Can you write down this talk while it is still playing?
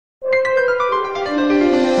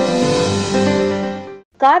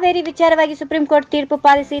ಕಾವೇರಿ ವಿಚಾರವಾಗಿ supreme court ತೀರ್ಪು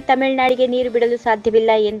policy ತಮಿಳುನಾಡಿಗೆ ನೀರು ಬಿಡಲು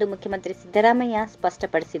ಸಾಧ್ಯವಿಲ್ಲ ಎಂದು ಮುಖ್ಯಮಂತ್ರಿ ಸಿದ್ದರಾಮಯ್ಯ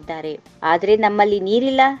ಸ್ಪಷ್ಟಪಡಿಸಿದ್ದಾರೆ. ಆದರೆ ನಮ್ಮಲ್ಲಿ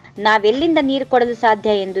ನೀರಿಲ್ಲ, ನಾವೆಲ್ಲಿಂದ ನೀರು ಕೊಡಲು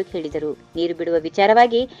ಸಾಧ್ಯ ಎಂದು ಹೇಳಿದರು. ನೀರು ಬಿಡುವ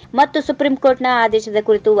ವಿಚಾರವಾಗಿ ಮತ್ತು ಸುಪ್ರೀಂ ಕೋರ್ಟ್ನ ಆದೇಶದ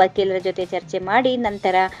ಕುರಿತು ವಕೀಲರ ಜೊತೆ ಚರ್ಚೆ ಮಾಡಿ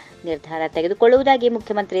ನಂತರ ನಿರ್ಧಾರ ತೆಗೆದುಕೊಳ್ಳುವುದಾಗಿ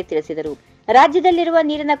ಮುಖ್ಯಮಂತ್ರಿ ತಿಳಿಸಿದರು. ರಾಜ್ಯದಲ್ಲಿರುವ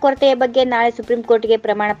ನೀರಿನ ಕೊರತೆಯ ಬಗ್ಗೆ ನಾಳೆ ಸುಪ್ರೀಂ ಕೋರ್ಟ್ಗೆ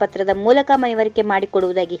ಪ್ರಮಾಣ ಪತ್ರದ ಮೂಲಕ ಮನವರಿಕೆ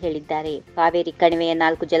ಮಾಡಿಕೊಡುವುದಾಗಿ ಹೇಳಿದ್ದಾರೆ. ಕಾವೇರಿ ಕಣಿವೆಯ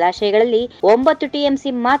 4 ಜಲಾಶಯಗಳಲ್ಲಿ 9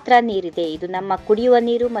 ಟಿಎಂಸಿ ಮಾತ್ರ ನೀರಿದೆ. ಇದು ನಮ್ಮ ಕುಡಿಯುವ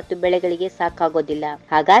ನೀರು ಮತ್ತು ಬೆಳೆಗಳಿಗೆ ಸಾಕಾಗೋದಿಲ್ಲ.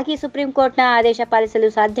 ಹಾಗಾಗಿ ಸುಪ್ರೀಂ ಕೋರ್ಟ್ನ ಆದೇಶ ಪಾಲಿಸಲು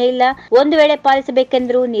ಸಾಧ್ಯ ಇಲ್ಲ. ಒಂದು ವೇಳೆ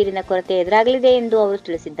ಪಾಲಿಸಬೇಕೆಂದರೂ ನೀರಿನ ಕೊರತೆ ಎದುರಾಗಲಿದೆ ಎಂದು ಅವರು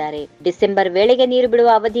ತಿಳಿಸಿದ್ದಾರೆ. ಡಿಸೆಂಬರ್ ವೇಳೆಗೆ ನೀರು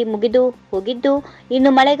ಬಿಡುವ ಅವಧಿ ಮುಗಿದು ಹೋಗಿದ್ದು,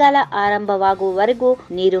 ಇನ್ನು ಮಳೆಗಾಲ ಆರಂಭವಾಗುವವರೆಗೂ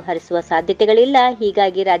ನೀರು ಹರಿಸುವ ಸಾಧ್ಯತೆಗಳಿಲ್ಲ.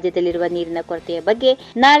 ಹೀಗಾಗಿ ರಾಜ್ಯದಲ್ಲಿರುವ ನೀರಿನ ಕೊರತೆಯ ಬಗ್ಗೆ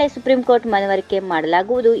ನಾಳೆ ಸುಪ್ರೀಂ ಕೋರ್ಟ್ ಮನವರಿಕೆ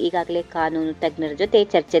ಮಾಡಲಾಗುವುದು. ಈಗಾಗಲೇ ಕಾನೂನು ತಜ್ಞರ ಜೊತೆ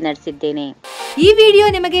ಚರ್ಚೆ ನಡೆಸಿದ್ದೇನೆ. ಈ ವಿಡಿಯೋ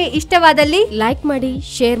ನಿಮಗೆ ಇಷ್ಟವಾದಲ್ಲಿ ಲೈಕ್ ಮಾಡಿ,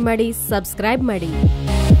 ಶೇರ್ ಮಾಡಿ, ಸಬ್ಸ್ಕ್ರೈಬ್ ಮಾಡಿ.